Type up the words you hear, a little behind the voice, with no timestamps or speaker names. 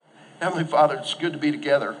Heavenly Father, it's good to be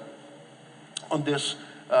together on this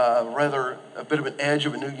rather a bit of an edge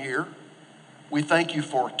of a new year. We thank you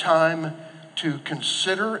for time to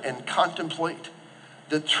consider and contemplate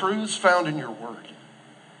the truths found in your word.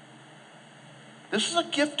 This is a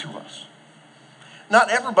gift to us. Not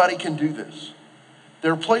everybody can do this.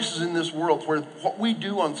 There are places in this world where what we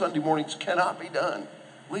do on Sunday mornings cannot be done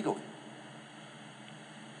legally.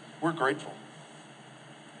 We're grateful.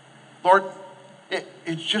 Lord,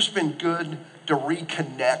 it's just been good to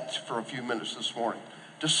reconnect for a few minutes this morning,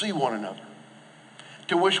 to see one another,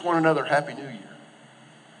 to wish one another Happy New Year.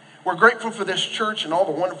 We're grateful for this church and all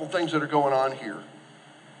the wonderful things that are going on here.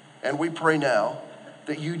 And we pray now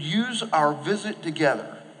that you'd use our visit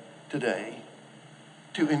together today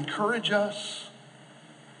to encourage us,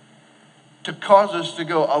 to cause us to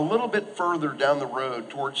go a little bit further down the road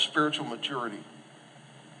towards spiritual maturity,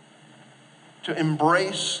 to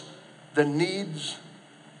embrace the needs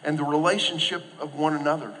and the relationship of one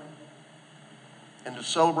another, and to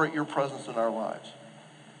celebrate your presence in our lives.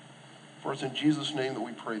 For it's in Jesus' name that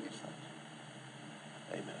we pray these things.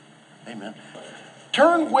 Amen. Amen.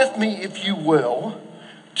 Turn with me, if you will,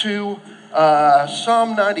 to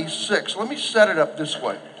Psalm 96. Let me set it up this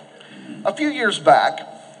way. A few years back,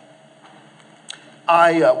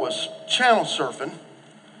 I was channel surfing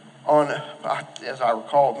on, as I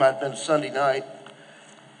recall, it might have been Sunday night,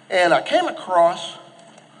 and I came across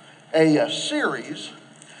a series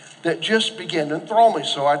that just began to enthrall me.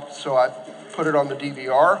 So I put it on the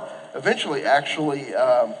DVR. Eventually, actually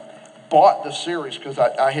bought the series because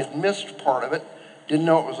I had missed part of it, didn't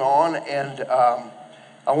know it was on, and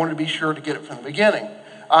I wanted to be sure to get it from the beginning.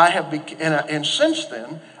 And since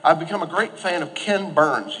then, I've become a great fan of Ken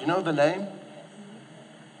Burns. You know the name?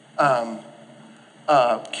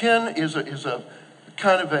 Ken is a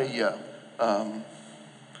kind of a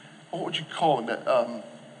what would you call him?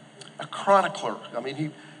 A chronicler. I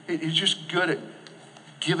mean, he's just good at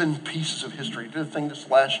giving pieces of history. He did a thing this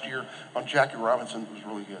last year on Jackie Robinson that was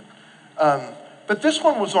really good. But this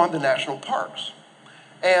one was on the national parks.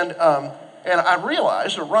 And I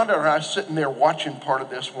realized, or Rhonda and I was sitting there watching part of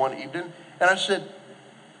this one evening, and I said,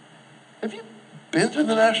 have you been to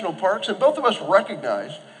the national parks? And both of us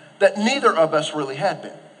recognized that neither of us really had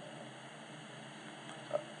been.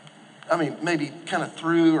 I mean, maybe kind of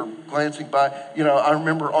through or glancing by. You know, I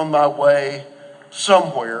remember on my way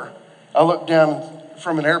somewhere, I looked down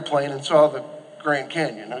from an airplane and saw the Grand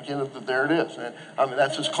Canyon. Okay, there it is. And, I mean,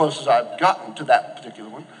 that's as close as I've gotten to that particular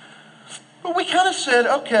one. But we kind of said,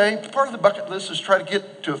 okay, part of the bucket list is try to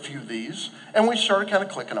get to a few of these. And we started kind of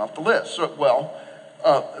clicking off the list. So,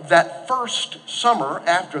 that first summer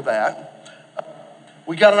after that,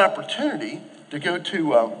 we got an opportunity to go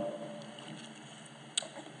to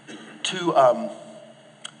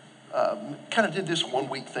kind of did this 1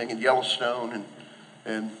 week thing in Yellowstone,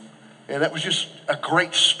 and that was just a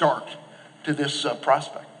great start to this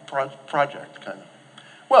project kind of.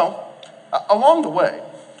 Well, along the way,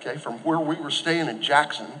 okay, from where we were staying in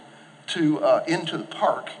Jackson to into the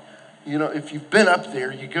park, you know, if you've been up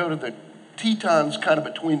there, you go to the Tetons kind of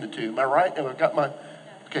between the two. Am I right? Have I got my,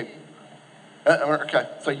 okay. Okay,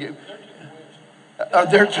 so you,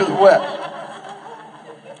 there to the west.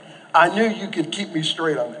 I knew you could keep me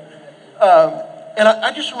straight on that. And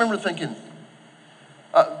I just remember thinking,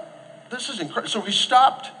 this is incredible. So we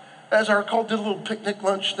stopped, as I recall, did a little picnic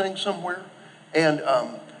lunch thing somewhere. And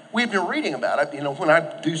we've been reading about it. You know, when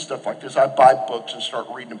I do stuff like this, I buy books and start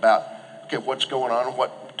reading about, okay, what's going on and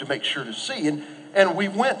what to make sure to see. And we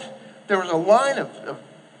went, there was a line of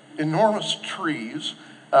enormous trees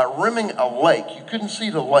rimming a lake. You couldn't see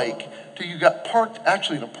the lake till you got parked,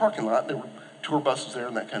 actually in a parking lot. There were tour buses there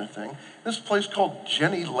and that kind of thing. This place called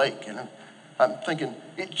Jenny Lake, and I'm thinking,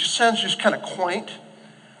 it just sounds just kind of quaint.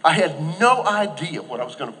 I had no idea what I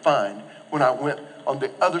was going to find when I went on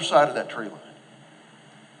the other side of that tree line.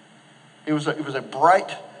 It was a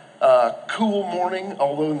bright, cool morning,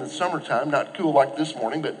 although in the summertime, not cool like this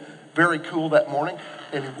morning, but very cool that morning.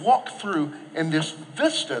 And you walk through, and this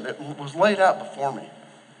vista that was laid out before me,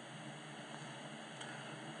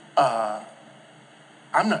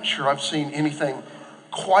 I'm not sure I've seen anything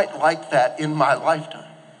quite like that in my lifetime.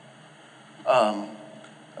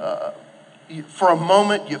 For a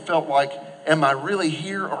moment, you felt like, am I really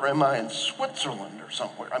here or am I in Switzerland or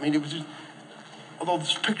somewhere? I mean, it was just all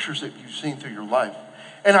those pictures that you've seen through your life.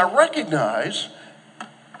 And I recognize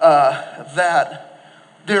that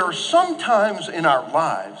there are some times in our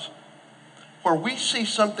lives where we see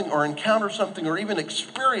something or encounter something or even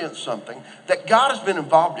experience something that God has been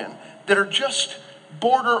involved in that are just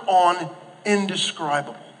border on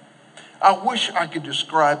indescribable. I wish I could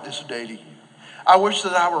describe this day to you. I wish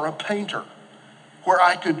that I were a painter where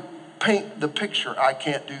I could paint the picture. I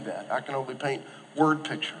can't do that. I can only paint word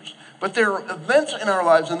pictures. But there are events in our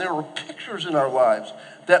lives and there are pictures in our lives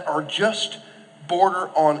that are just border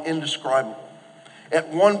on indescribable. At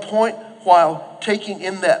one point, while taking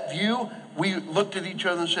in that view, we looked at each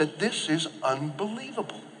other and said, this is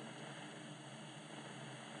unbelievable.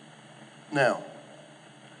 Now,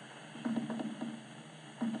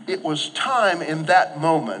 it was time in that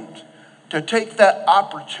moment to take that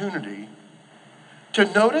opportunity to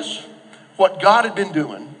notice what God had been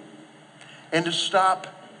doing and to stop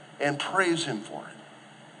and praise him for it.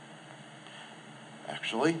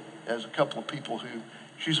 Actually, as a couple of people who,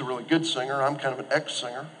 she's a really good singer, I'm kind of an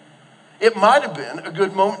ex-singer, it might have been a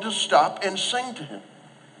good moment to stop and sing to him.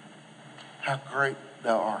 How great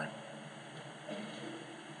thou art.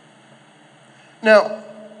 Now,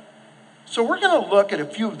 so we're going to look at a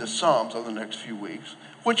few of the Psalms over the next few weeks,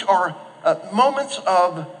 which are moments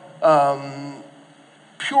of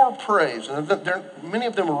pure praise. And many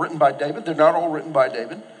of them are written by David. They're not all written by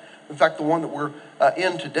David. In fact, the one that we're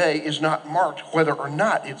in today is not marked whether or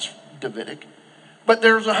not it's Davidic. But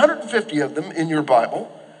there's 150 of them in your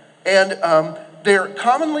Bible. And they're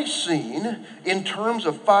commonly seen in terms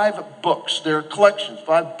of 5 books. They're collections,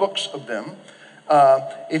 5 books of them.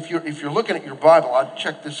 If you're looking at your Bible, I'll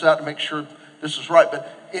check this out to make sure this is right.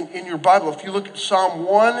 But in your Bible, if you look at Psalm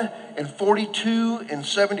 1 and 42 and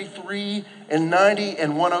 73 and 90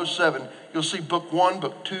 and 107, you'll see book 1,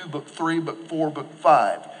 book 2, book 3, book 4, book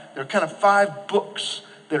 5. There are kind of 5 books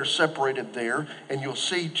that are separated there. And you'll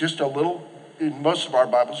see just a little, in most of our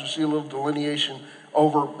Bibles, you'll see a little delineation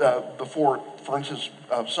over before, for instance,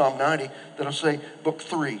 Psalm 90, that'll say book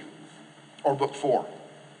 3 or book 4.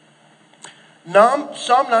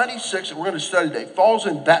 Psalm 96 that we're going to study today falls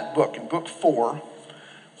in that book, in book 4,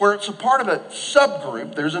 where it's a part of a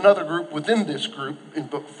subgroup. There's another group within this group in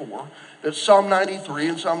book 4. That's Psalm 93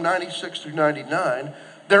 and Psalm 96 through 99.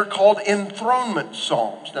 They're called enthronement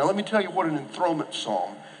psalms. Now let me tell you what an enthronement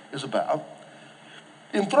psalm is about.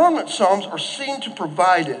 Enthronement psalms are seen to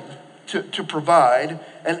provide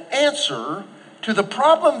an answer to the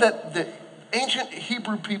problem that the ancient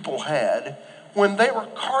Hebrew people had when they were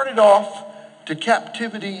carted off to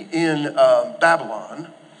captivity in Babylon.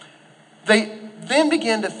 They then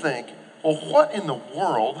began to think, well, what in the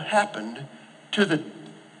world happened to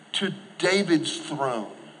David's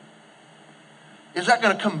throne? Is that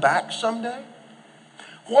going to come back someday?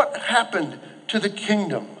 What happened to the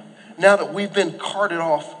kingdom now that we've been carted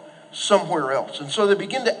off somewhere else? And so they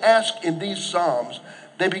begin to ask in these Psalms,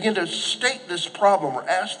 they begin to state this problem or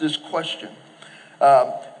ask this question.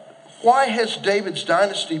 Why has David's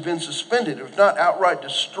dynasty been suspended, if not outright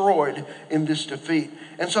destroyed in this defeat?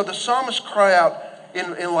 And so the psalmists cry out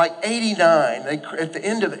in like 89, at the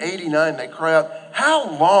end of 89, they cry out, how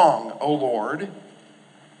long, O Lord?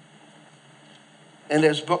 And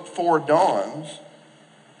as book 4 dawns,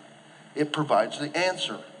 it provides the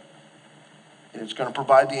answer. And it's going to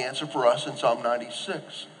provide the answer for us in Psalm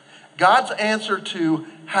 96. God's answer to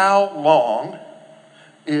how long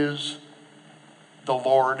is the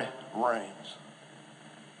Lord reigns.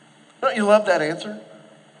 Don't you love that answer?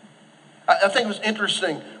 I think it was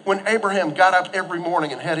interesting when Abraham got up every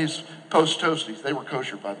morning and had his post toasties. They were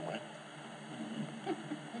kosher, by the way.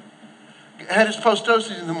 Had his post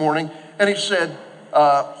toasties in the morning, and he said,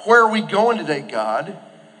 where are we going today, God?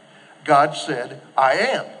 God said, I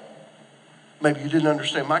am. Maybe you didn't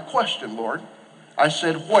understand my question, Lord. I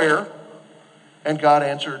said, where? And God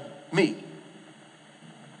answered, me.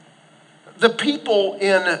 The people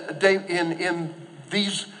in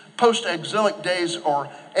these post-exilic days are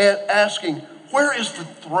asking, where is the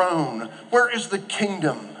throne? Where is the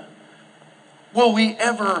kingdom? Will we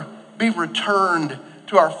ever be returned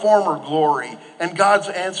to our former glory? And God's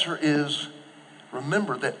answer is,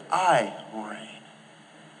 remember that I reign.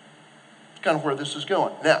 It's kind of where this is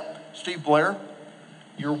going. Now, Steve Blair,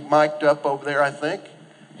 you're mic'd up over there, I think.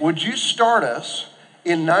 Would you start us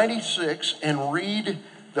in 96 and read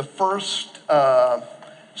the first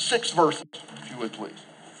 6 verses, if you would, please?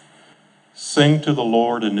 Sing to the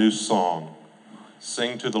Lord a new song.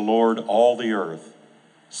 Sing to the Lord all the earth.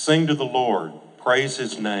 Sing to the Lord, praise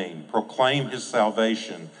his name, proclaim his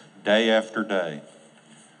salvation day after day.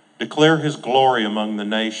 Declare his glory among the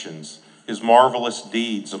nations, his marvelous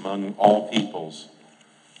deeds among all peoples.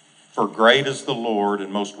 For great is the Lord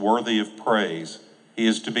and most worthy of praise. He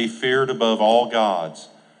is to be feared above all gods.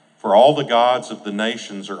 For all the gods of the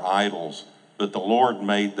nations are idols, but the Lord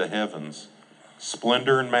made the heavens.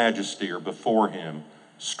 Splendor and majesty are before him.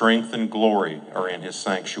 Strength and glory are in his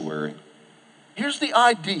sanctuary. Here's the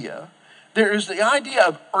idea There is the idea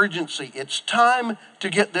of urgency. It's time to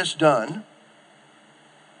get this done.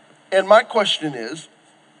 And my question is,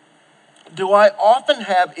 do I often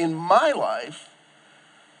have in my life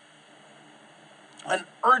an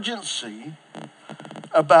urgency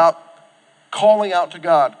about calling out to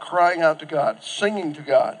God, crying out to God, singing to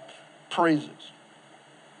God, praises,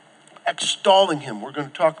 extolling Him? We're going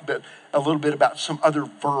to talk a little bit about some other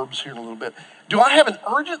verbs here in a little bit. Do I have an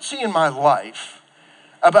urgency in my life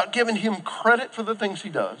about giving Him credit for the things He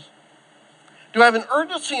does? Do I have an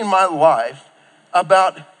urgency in my life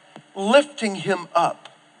about lifting Him up?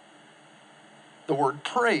 The word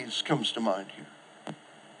praise comes to mind here.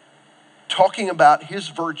 Talking about His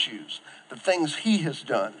virtues, the things He has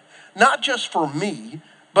done, not just for me,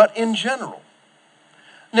 but in general.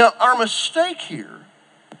 Now, our mistake here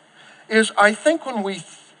is I think when we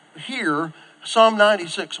hear Psalm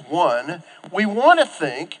 96:1, we want to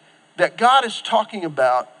think that God is talking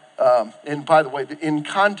about, and by the way, in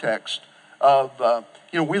context of,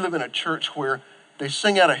 we live in a church where they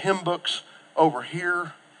sing out of hymn books over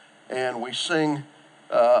here, and we sing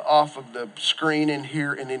off of the screen in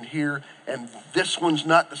here and in here, and this one's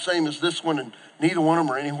not the same as this one, and neither one of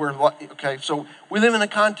them are anywhere like, okay? So we live in a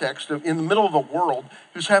context of, in the middle of a world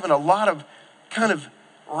who's having a lot of kind of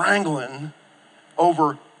wrangling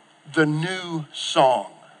over the new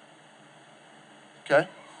song, okay?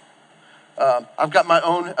 I've got my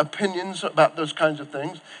own opinions about those kinds of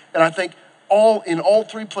things, and I think in all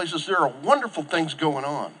three places there are wonderful things going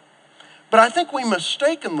on. But I think we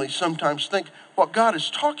mistakenly sometimes think what God is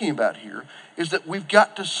talking about here is that we've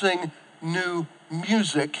got to sing new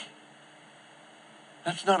music.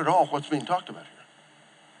 That's not at all what's being talked about here.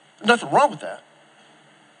 There's nothing wrong with that,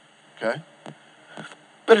 okay?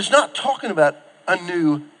 But it's not talking about a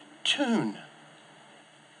new tune.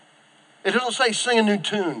 It doesn't say sing a new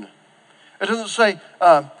tune. It doesn't say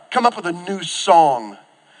come up with a new song.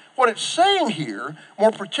 What it's saying here,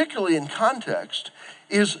 more particularly in context,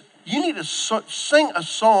 is you need to sing a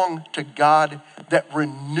song to God that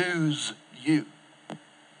renews you.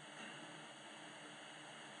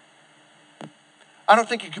 I don't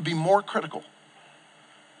think it could be more critical.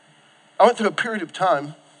 I went through a period of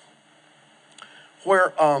time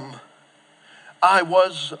where I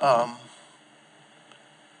was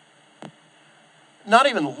not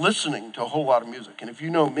even listening to a whole lot of music. And if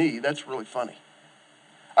you know me, that's really funny.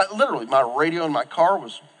 Literally, my radio in my car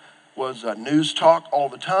was news talk all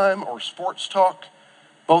the time or sports talk,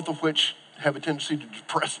 both of which have a tendency to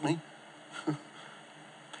depress me.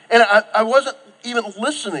 And I wasn't even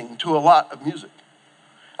listening to a lot of music.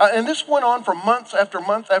 And this went on for months after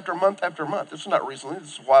month after month after month. This is not recently,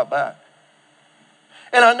 this is a while back.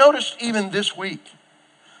 And I noticed even this week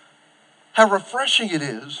how refreshing it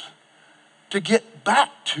is to get back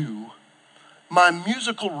to my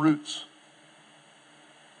musical roots.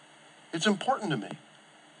 It's important to me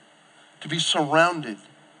to be surrounded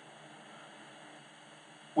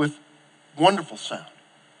with wonderful sound.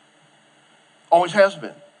 Always has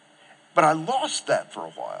been. But I lost that for a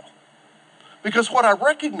while. Because what I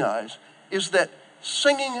recognize is that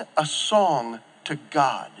singing a song to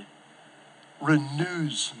God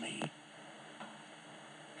renews me.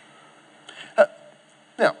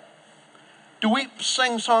 Now, do we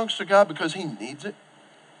sing songs to God because He needs it?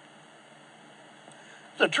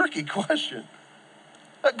 It's a tricky question.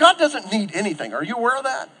 God doesn't need anything. Are you aware of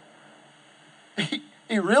that?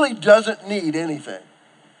 He really doesn't need anything.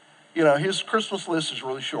 His Christmas list is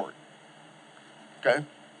really short. Okay?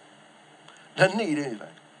 Doesn't need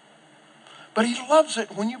anything. But He loves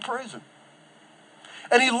it when you praise Him.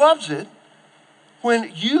 And He loves it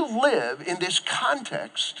when you live in this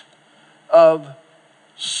context of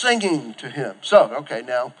singing to Him. So, okay,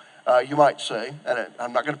 now you might say, and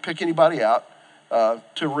I'm not going to pick anybody out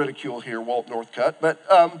to ridicule here, Walt Northcutt, but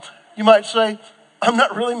you might say, I'm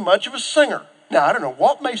not really much of a singer. Now, I don't know,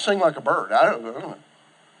 Walt may sing like a bird. I don't know.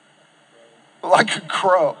 Like a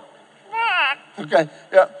crow. Okay,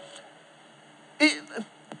 yeah.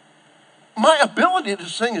 My ability to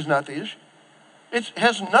sing is not the issue. It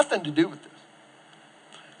has nothing to do with this.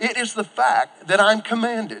 It is the fact that I'm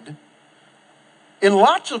commanded in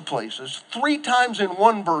lots of places, 3 times in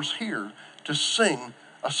one verse here, to sing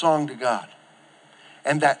a song to God.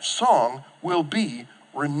 And that song will be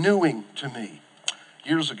renewing to me.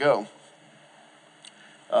 Years ago,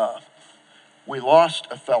 we lost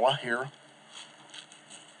a fella here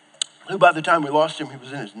who, by the time we lost him, he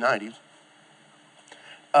was in his 90s.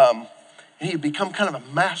 And he had become kind of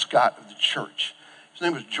a mascot of the church. His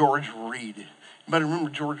name was George Reed. Anybody remember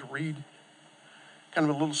George Reed? Kind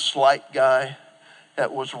of a little slight guy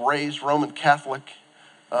that was raised Roman Catholic.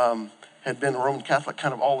 had been a Roman Catholic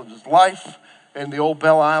kind of all of his life. In the old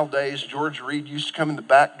Belle Isle days, George Reed used to come in the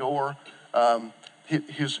back door.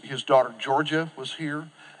 His daughter Georgia was here,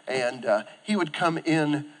 and he would come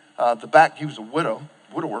in the back. He was a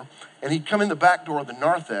widower, and he'd come in the back door of the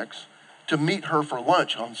narthex to meet her for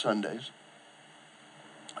lunch on Sundays.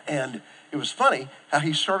 And it was funny how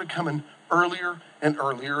he started coming earlier and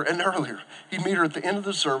earlier and earlier. He'd meet her at the end of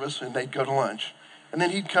the service, and they'd go to lunch. And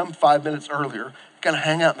then he'd come 5 minutes earlier, kind of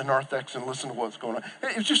hang out in the narthex and listen to what's going on.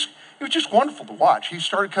 It was just wonderful to watch. He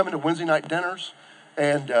started coming to Wednesday night dinners,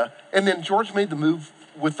 and then George made the move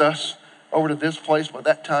with us over to this place. By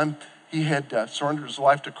that time, he had surrendered his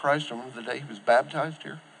life to Christ. I remember the day he was baptized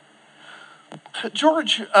here.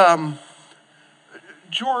 George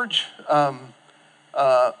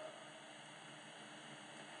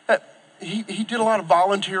he did a lot of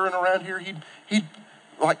volunteering around here. He'd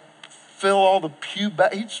like fill all the pew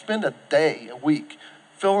back. He'd spend a day, a week,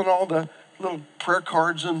 filling all the little prayer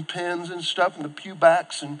cards and pens and stuff in the pew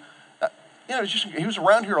backs. And, he was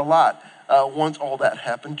around here a lot once all that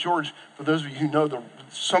happened. George, for those of you who know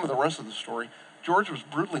some of the rest of the story, George was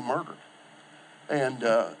brutally murdered. And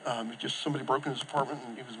somebody broke in his apartment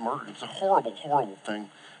and he was murdered. It was a horrible, horrible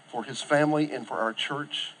thing for his family and for our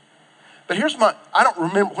church. But I don't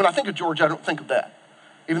remember, when I think of George, I don't think of that,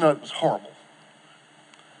 even though it was horrible.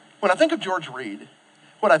 When I think of George Reed,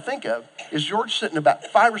 what I think of is George sitting about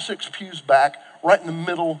 5 or 6 pews back, right in the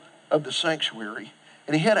middle of the sanctuary,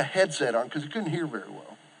 and he had a headset on because he couldn't hear very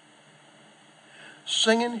well,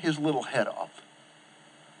 singing his little head off.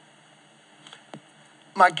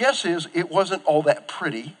 My guess is it wasn't all that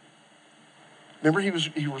pretty. Remember, he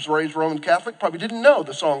was raised Roman Catholic, probably didn't know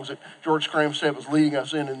the songs that George Cramstead was leading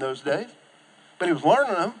us in those days, but he was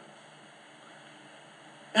learning them.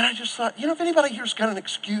 And I just thought, if anybody here's got an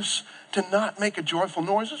excuse to not make a joyful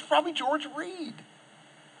noise, it's probably George Reed.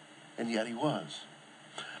 And yet he was.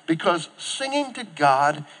 Because singing to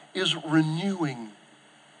God is renewing.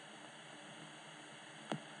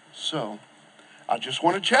 So, I just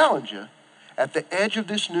want to challenge you, at the edge of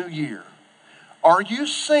this new year, are you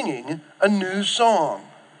singing a new song?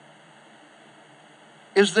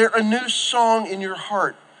 Is there a new song in your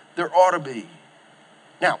heart? There ought to be.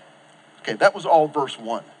 Now, okay, that was all verse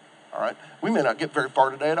 1, all right? We may not get very far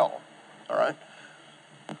today at all right?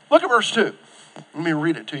 Look at verse 2. Let me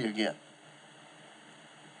read it to you again.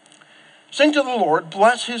 Sing to the Lord,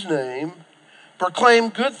 bless his name, proclaim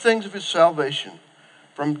good things of his salvation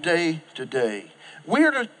from day to day. We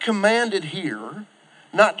are commanded here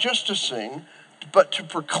not just to sing, but to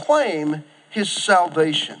proclaim his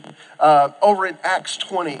salvation. Over in Acts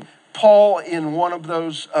 20, Paul, in one of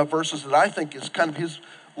those verses that I think is kind of his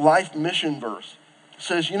life mission verse,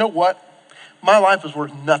 says, you know what? My life is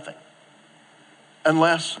worth nothing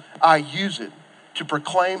unless I use it to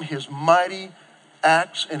proclaim his mighty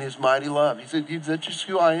acts and his mighty love. He said, that's just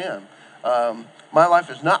who I am. My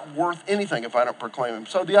life is not worth anything if I don't proclaim him.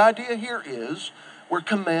 So the idea here is we're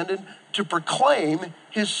commanded to proclaim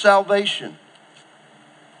his salvation.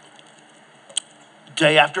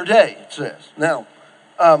 Day after day, it says. Now,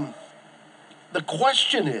 the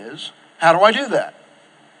question is, how do I do that?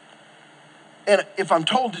 And if I'm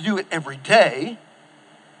told to do it every day,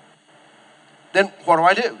 then what do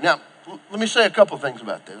I do? Now, let me say a couple of things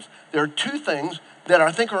about this. There are 2 things that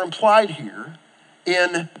I think are implied here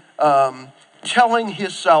in telling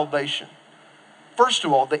his salvation. First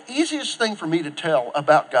of all, the easiest thing for me to tell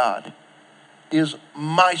about God is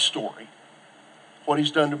my story, what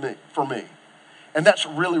he's done for me. And that's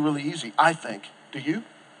really, really easy, I think. Do you?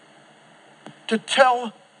 To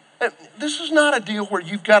tell, this is not a deal where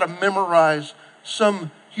you've got to memorize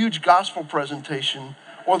some huge gospel presentation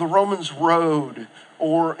or the Romans Road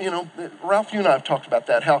or, Ralph, you and I have talked about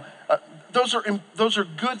that, how those are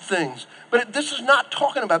good things. But this is not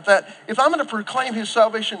talking about that. If I'm going to proclaim his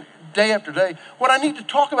salvation day after day, what I need to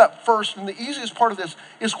talk about first, and the easiest part of this,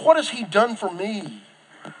 is what has he done for me?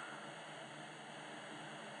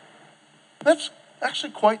 That's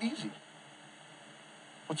actually quite easy.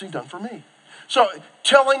 What's he done for me? So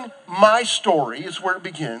telling my story is where it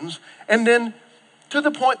begins, and then to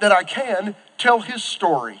the point that I can tell his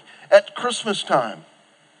story at Christmas time.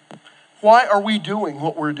 Why are we doing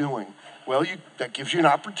what we're doing? Well, that gives you an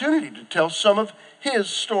opportunity to tell some of his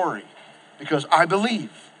story, because I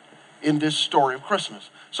believe in this story of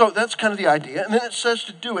Christmas. So that's kind of the idea. And then it says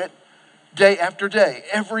to do it day after day,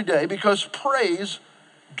 every day, because praise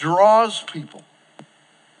draws people.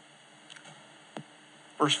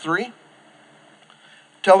 Verse 3,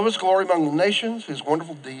 tell of his glory among the nations, his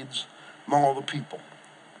wonderful deeds among all the people.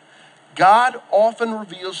 God often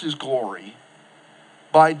reveals his glory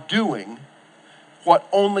by doing what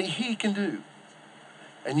only he can do.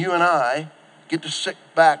 And you and I get to sit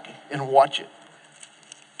back and watch it.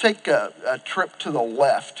 Take a trip to the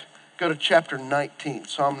left. Go to chapter 19,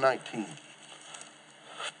 Psalm 19.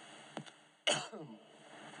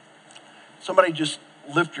 Somebody just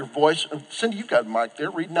lift your voice. Cindy, you've got a mic there.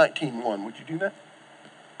 Read 19:1. Would you do that?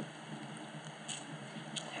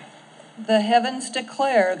 The heavens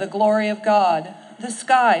declare the glory of God. The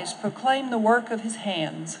skies proclaim the work of his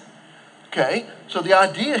hands. Okay, so the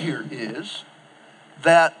idea here is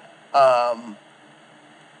that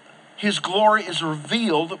his glory is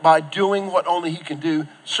revealed by doing what only he can do,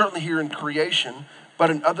 certainly here in creation, but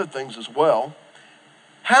in other things as well.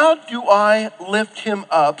 How do I lift him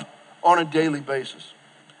up on a daily basis?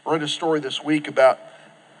 I read a story this week about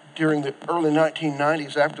during the early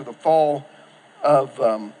 1990s, after the fall of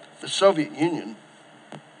the Soviet Union,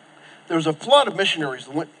 there was a flood of missionaries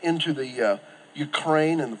that went into the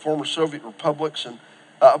Ukraine and the former Soviet republics, and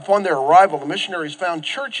upon their arrival, the missionaries found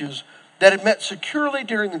churches that had met securely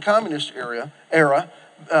during the communist era,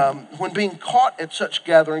 when being caught at such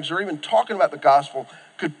gatherings or even talking about the gospel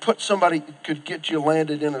could get you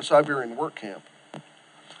landed in a Siberian work camp.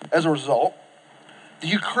 As a result, the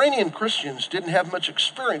Ukrainian Christians didn't have much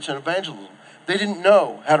experience in evangelism. They didn't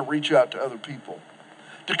know how to reach out to other people.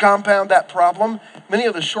 To compound that problem, many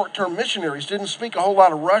of the short-term missionaries didn't speak a whole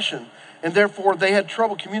lot of Russian, and therefore they had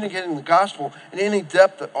trouble communicating the gospel in any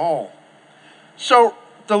depth at all. So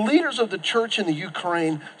the leaders of the church in the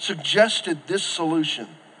Ukraine suggested this solution.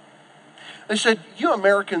 They said, you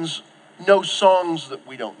Americans know songs that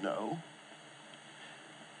we don't know.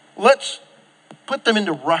 Let's put them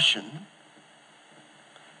into Russian,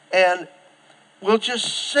 and we'll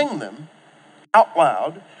just sing them out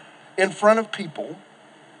loud in front of people.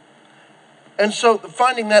 And so,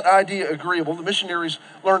 finding that idea agreeable, the missionaries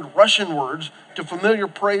learned Russian words to familiar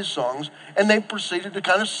praise songs, and they proceeded to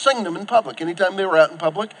kind of sing them in public. Anytime they were out in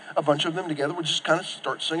public, a bunch of them together would just kind of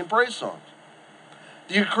start singing praise songs.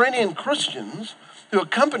 The Ukrainian Christians who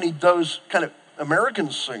accompanied those kind of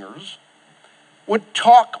American singers would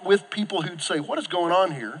talk with people who'd say, what is going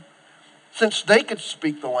on here? Since they could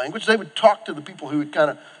speak the language, they would talk to the people who would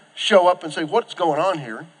kind of show up and say, what's going on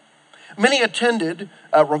here? Many attended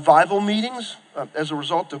revival meetings as a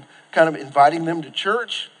result of kind of inviting them to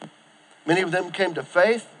church. Many of them came to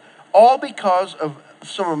faith, all because of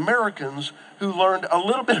some Americans who learned a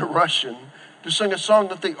little bit of Russian to sing a song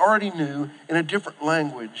that they already knew in a different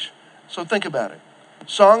language. So think about it.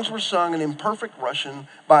 Songs were sung in imperfect Russian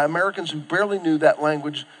by Americans who barely knew that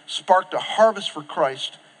language, sparked a harvest for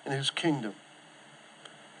Christ in his kingdom.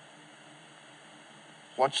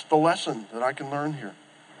 What's the lesson that I can learn here?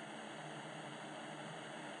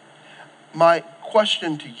 My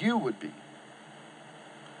question to you would be,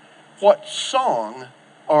 what song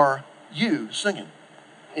are you singing?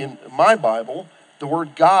 In my Bible, the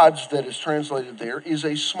word God's that is translated there is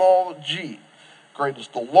a small g. Great is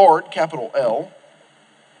the Lord, capital L,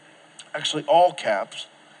 actually all caps,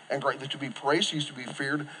 and greatly to be praised. He is to be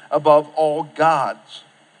feared above all gods.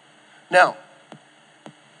 Now,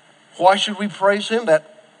 why should we praise him?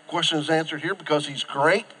 That question is answered here because he's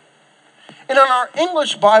great. And in our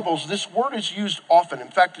English Bibles, this word is used often. In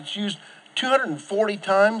fact, it's used 240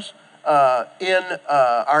 times in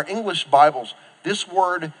our English Bibles. This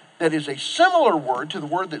word that is a similar word to the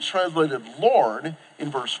word that's translated Lord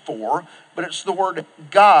in verse 4, but it's the word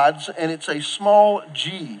God's, and it's a small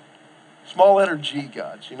g. Small letter G,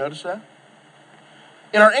 God's. You notice that?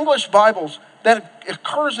 In our English Bibles, that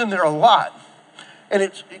occurs in there a lot. And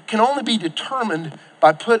it can only be determined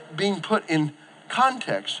by being put in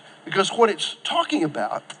context, because what it's talking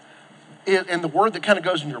about, and the word that kind of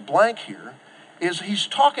goes in your blank here, is he's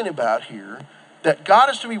talking about here that God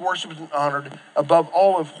is to be worshiped and honored above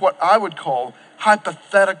all of what I would call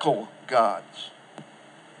hypothetical gods.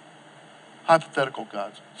 Hypothetical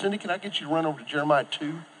gods. Cindy, can I get you to run over to Jeremiah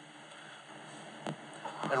 2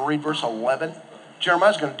 and read verse 11?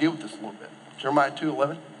 Jeremiah's going to deal with this a little bit. Jeremiah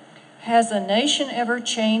 2:11. Has a nation ever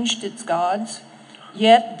changed its gods?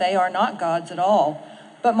 Yet they are not gods at all.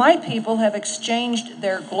 But my people have exchanged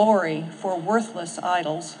their glory for worthless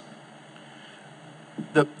idols.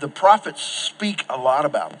 The prophets speak a lot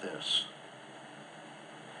about this.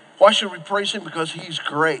 Why should we praise him? Because he's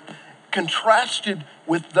great. Contrasted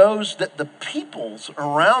with those that the peoples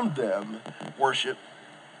around them worship,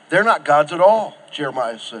 they're not gods at all,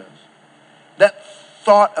 Jeremiah says. That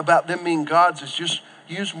thought about them being gods is just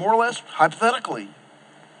used more or less hypothetically.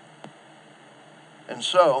 And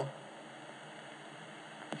so,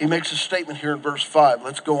 he makes a statement here in verse 5.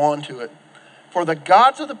 Let's go on to it. For the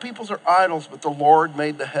gods of the peoples are idols, but the Lord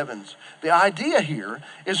made the heavens. The idea here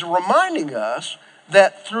is reminding us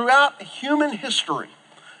that throughout human history,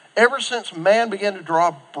 ever since man began to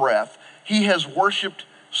draw breath, he has worshiped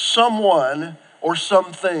someone or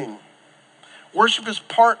something. Worship is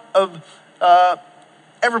part of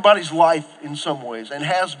everybody's life in some ways, and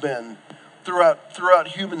has been throughout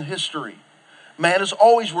human history. Man has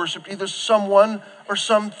always worshiped either someone or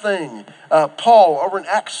something. Paul, over in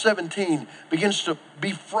Acts 17, begins to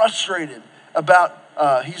be frustrated about,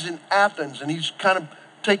 he's in Athens, and he's kind of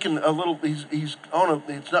taken a little, he's on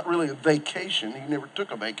it's not really a vacation. He never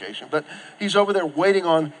took a vacation, but he's over there waiting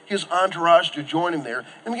on his entourage to join him there,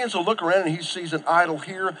 and begins to look around, and he sees an idol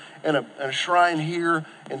here, and a shrine here,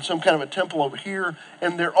 and some kind of a temple over here,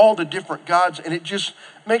 and they're all the different gods, and it just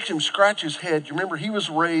makes him scratch his head. You remember, he was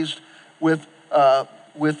raised with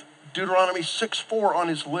Deuteronomy 6:4 on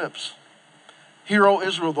his lips. Hear, O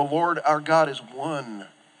Israel, the Lord our God is one.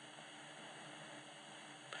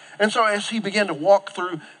 And so as he began to walk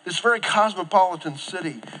through this very cosmopolitan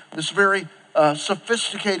city, this very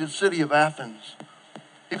sophisticated city of Athens,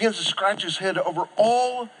 he begins to scratch his head over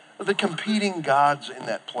all of the competing gods in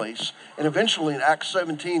that place. And eventually in Acts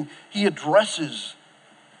 17, he addresses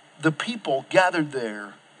the people gathered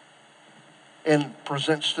there and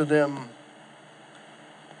presents to them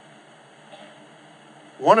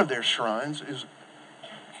one of their shrines is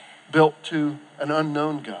built to an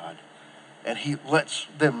unknown God. And he lets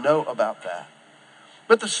them know about that.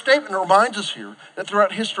 But the statement reminds us here that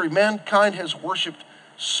throughout history, mankind has worshiped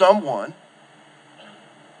someone.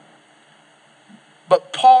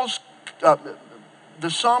 But the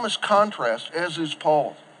psalmist's contrast, as is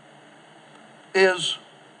Paul, is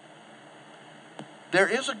there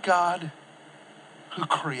is a God who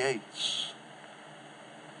creates.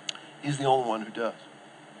 He's the only one who does.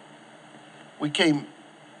 We came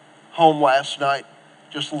home last night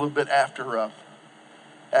just a little bit after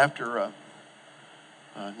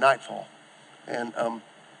nightfall. And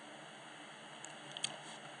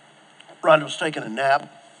Rhonda was taking a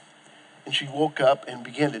nap, and she woke up and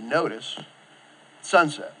began to notice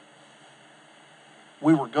sunset.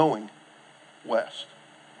 We were going west.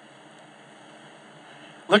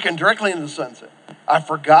 Looking directly into the sunset. I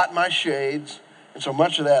forgot my shades, and so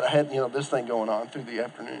much of that I had, this thing going on through the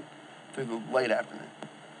afternoon, through the late afternoon.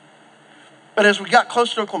 But as we got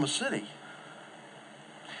close to Oklahoma City,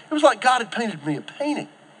 it was like God had painted me a painting.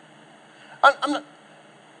 I'm not,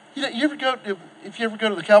 if you ever go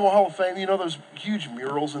to the Cowboy Hall of Fame, those huge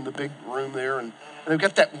murals in the big room there, and they've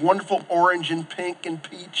got that wonderful orange and pink and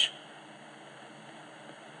peach.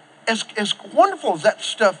 As wonderful as that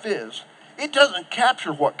stuff is, it doesn't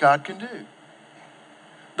capture what God can do.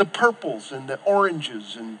 The purples and the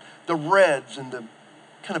oranges and the reds and the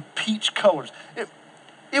kind of peach colors. It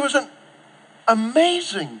was an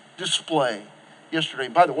amazing display yesterday.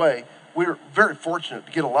 By the way, we were very fortunate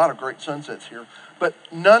to get a lot of great sunsets here, but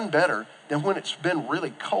none better than when it's been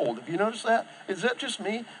really cold. Have you noticed that? Is that just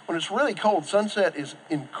me? When it's really cold, sunset is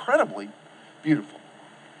incredibly beautiful.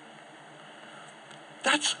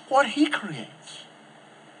 That's what he creates.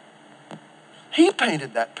 He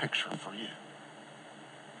painted that picture for you.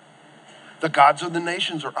 The gods of the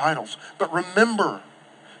nations are idols. But remember,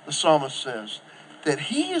 the psalmist says, that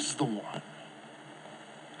he is the one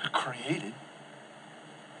who created.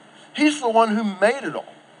 He's the one who made it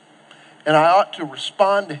all. And I ought to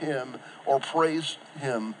respond to him or praise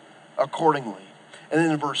him accordingly. And then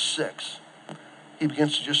in verse 6, he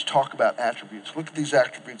begins to just talk about attributes. Look at these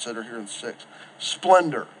attributes that are here in 6.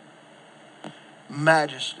 Splendor,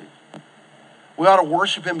 majesty. We ought to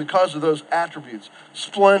worship him because of those attributes.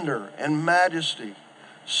 Splendor and majesty,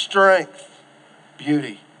 strength,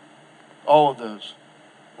 beauty. All of those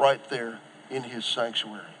right there in his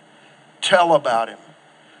sanctuary. Tell about him.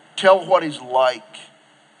 Tell what he's like.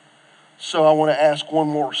 So I want to ask one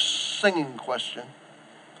more singing question.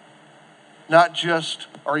 Not just,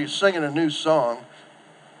 are you singing a new song?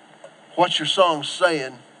 What's your song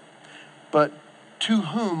saying? But to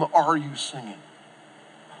whom are you singing?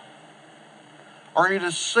 Are you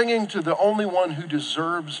just singing to the only one who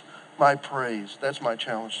deserves my praise? That's my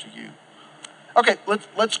challenge to you. Okay,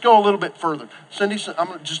 let's go a little bit further. Cindy, I'm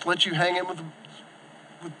going to just let you hang in with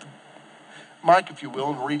the mic, if you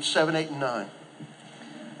will, and read 7, 8, and 9.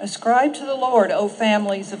 Ascribe to the Lord, O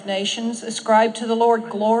families of nations. Ascribe to the Lord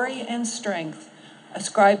glory and strength.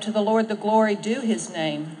 Ascribe to the Lord the glory due his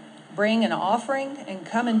name. Bring an offering and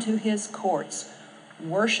come into his courts.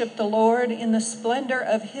 Worship the Lord in the splendor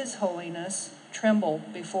of his holiness. Tremble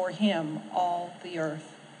before him, all the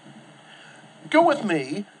earth. Go with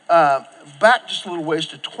me back just a little ways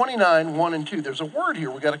to 29, 1 and 2. There's a word here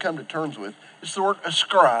we got to come to terms with. It's the word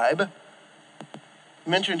ascribe,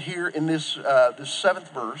 mentioned here in this 7th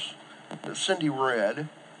verse. that Cindy read.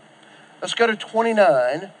 Let's go to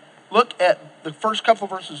 29. Look at the first couple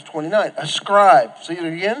of verses of 29. Ascribe, see it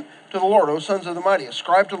again, to the Lord, O sons of the mighty.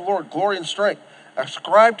 Ascribe to the Lord glory and strength.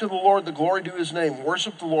 Ascribe to the Lord the glory due his name.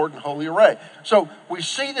 Worship the Lord in holy array. So we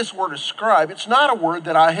see this word ascribe. It's not a word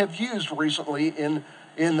that I have used recently in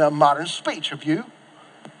modern speech. Have you?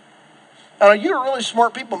 Now, you're really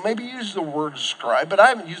smart people. Maybe use the word ascribe, but I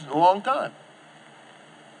haven't used it in a long time.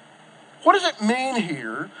 What does it mean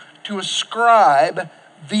here to ascribe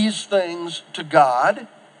these things to God?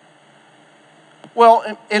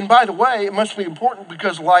 Well, and by the way, it must be important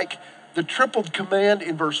because like the tripled command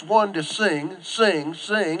in verse 1 to sing, sing,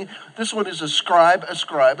 sing, this one is ascribe,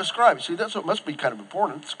 ascribe, ascribe. See, that's what must be kind of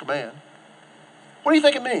important, this command. What do you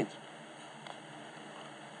think it means?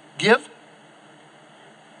 Give?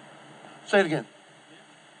 Say it again.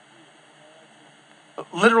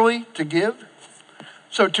 Literally, to give?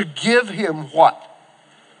 So to give him what?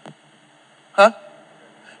 Huh?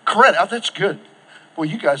 Credit. Oh, that's good. Boy,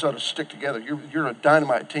 you guys ought to stick together. You're a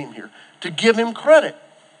dynamite team here. To give him credit.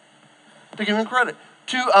 To give him credit.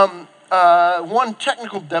 One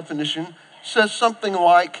technical definition says something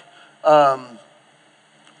like to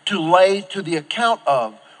lay to the account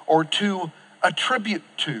of or to attribute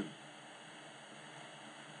to.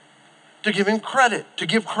 To give him credit. To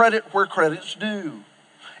give credit where credit's due.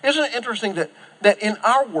 Isn't it interesting that in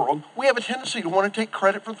our world, we have a tendency to want to take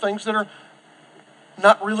credit for things that are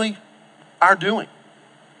not really our doing?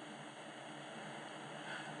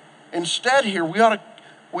 Instead here, we ought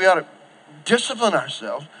to discipline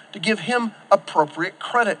ourselves to give him appropriate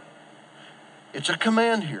credit. It's a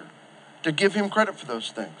command here to give him credit for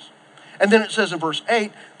those things. And then it says in verse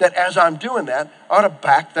 8 that as I'm doing that, I ought to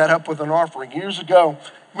back that up with an offering. Years ago,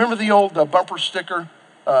 remember the old bumper sticker,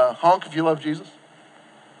 honk if you love Jesus?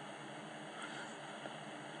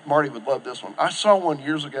 Marty would love this one. I saw one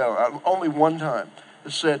years ago, only one time,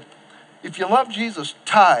 that said, if you love Jesus,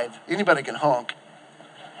 tithe. Anybody can honk.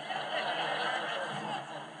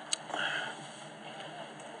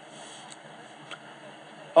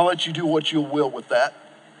 I'll let you do what you will with that.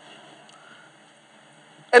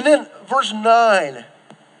 And then verse 9,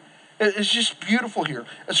 it's just beautiful here.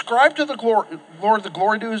 Ascribe to the Lord the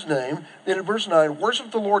glory to his name. Then in verse 9,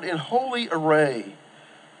 worship the Lord in holy array.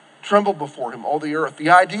 Tremble before him, all the earth.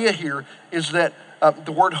 The idea here is that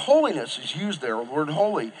the word holiness is used there, or the word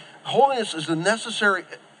holy. Holiness is the necessary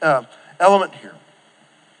element here.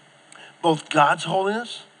 Both God's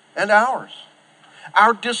holiness and ours.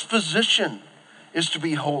 Our disposition is to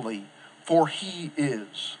be holy, for he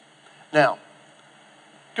is. Now,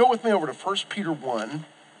 go with me over to 1 Peter 1.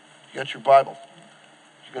 You got your Bible.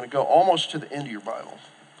 You're going to go almost to the end of your Bible.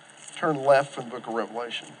 Turn left from the book of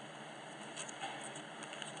Revelation.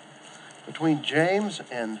 Between James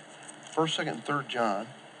and 1st, 2nd, and 3rd John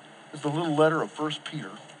is the little letter of 1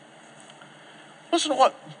 Peter. Listen to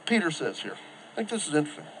what Peter says here. I think this is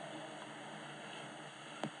interesting.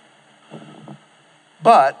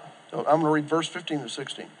 But, so I'm going to read verse 15 to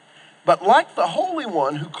 16. But like the Holy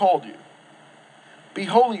One who called you, be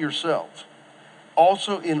holy yourselves,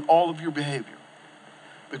 also in all of your behavior.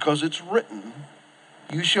 Because it's written,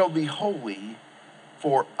 you shall be holy,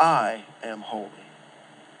 for I am holy.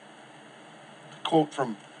 Quote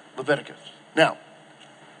from Leviticus. Now,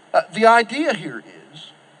 the idea here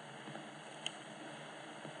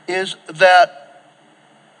is that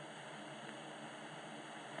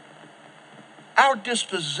our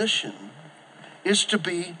disposition is to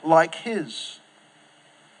be like his.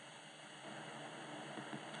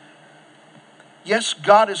 Yes,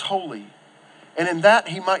 God is holy, and in that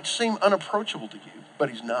he might seem unapproachable to you, but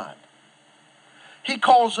he's not. He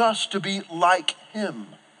calls us to be like him.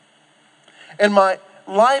 And my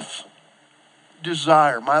life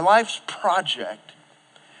desire, my life's project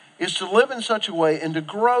is to live in such a way and to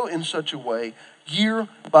grow in such a way year,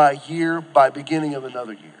 by beginning of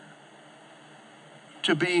another year.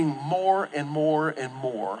 To being more and more and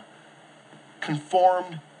more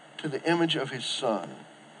conformed to the image of his Son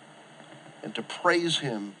and to praise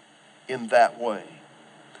him in that way.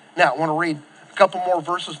 Now, I want to read a couple more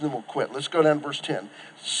verses and then we'll quit. Let's go down to verse 10.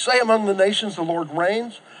 Say among the nations the Lord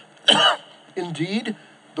reigns. Indeed,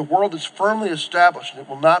 the world is firmly established and it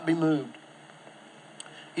will not be moved.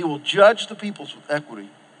 He will judge the peoples with equity.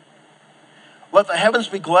 Let the heavens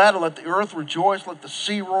be glad and let the earth rejoice. Let the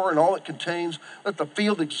sea roar and all it contains. Let the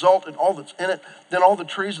field exult and all that's in it. Then all the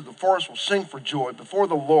trees of the forest will sing for joy before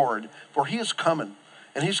the Lord, for he is coming,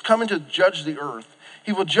 and he's coming to judge the earth.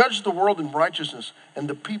 He will judge the world in righteousness and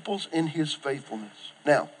the peoples in his faithfulness.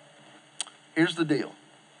 Now, here's the deal.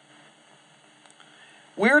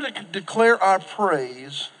 We're to declare our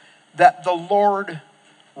praise that the Lord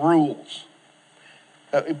rules.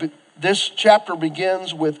 This chapter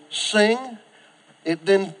begins with sing.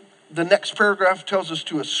 Then the next paragraph tells us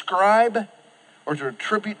to ascribe or to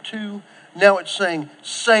attribute to. Now it's saying,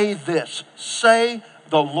 say this. Say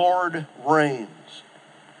the Lord reigns,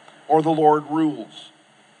 or the Lord rules.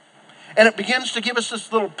 And it begins to give us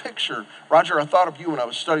this little picture. Roger, I thought of you when I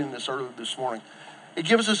was studying this earlier this morning. It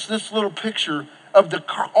gives us this little picture of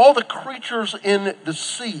all the creatures in the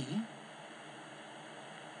sea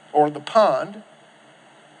or the pond,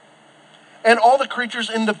 and all the creatures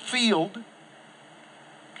in the field.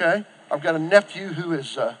 Okay, I've got a nephew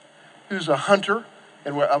who's a hunter,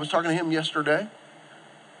 and I was talking to him yesterday.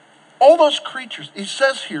 All those creatures, he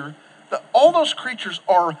says here, that all those creatures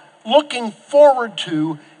are looking forward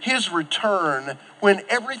to his return when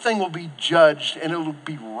everything will be judged and it will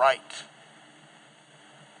be right.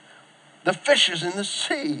 The fishes in the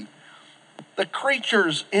sea, the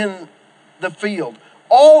creatures in the field,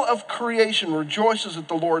 all of creation rejoices at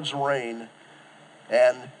the Lord's reign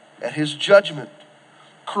and at his judgment.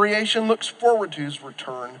 Creation looks forward to his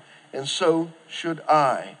return, and so should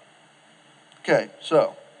I. Okay,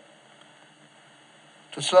 so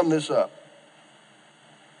to sum this up,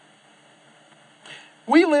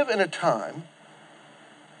 we live in a time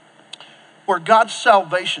where God's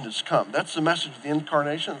salvation has come. That's the message of the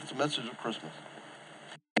incarnation. That's the message of Christmas.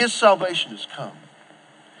 His salvation has come.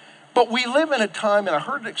 But we live in a time, and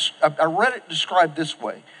I read it described this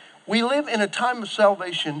way. We live in a time of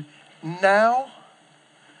salvation now,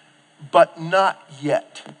 but not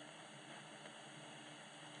yet.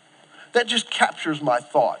 That just captures my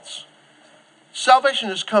thoughts. Salvation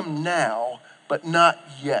has come now, but not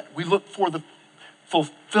yet. We look for the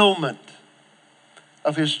fulfillment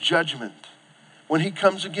of his judgment when he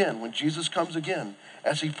comes again, when Jesus comes again,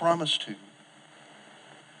 as he promised to.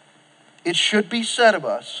 It should be said of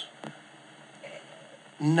us,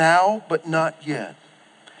 now, but not yet.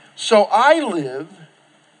 So I live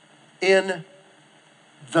in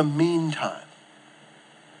the meantime.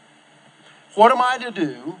 What am I to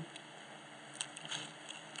do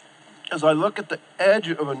as I look at the edge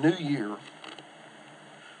of a new year?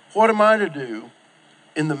 What am I to do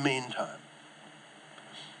in the meantime?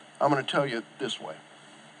 I'm going to tell you this way.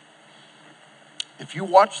 If you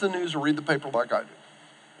watch the news or read the paper like I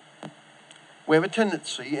do, we have a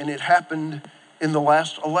tendency, and it happened in the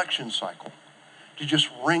last election cycle, to just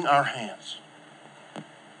wring our hands.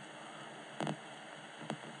 You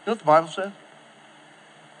know what the Bible said?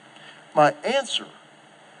 My answer,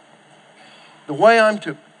 the way I'm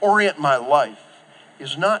to orient my life,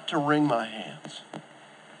 is not to wring my hands.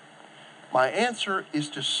 My answer is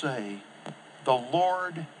to say, the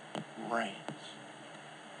Lord reigns.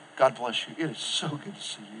 God bless you. It is so good to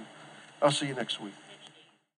see you. I'll see you next week.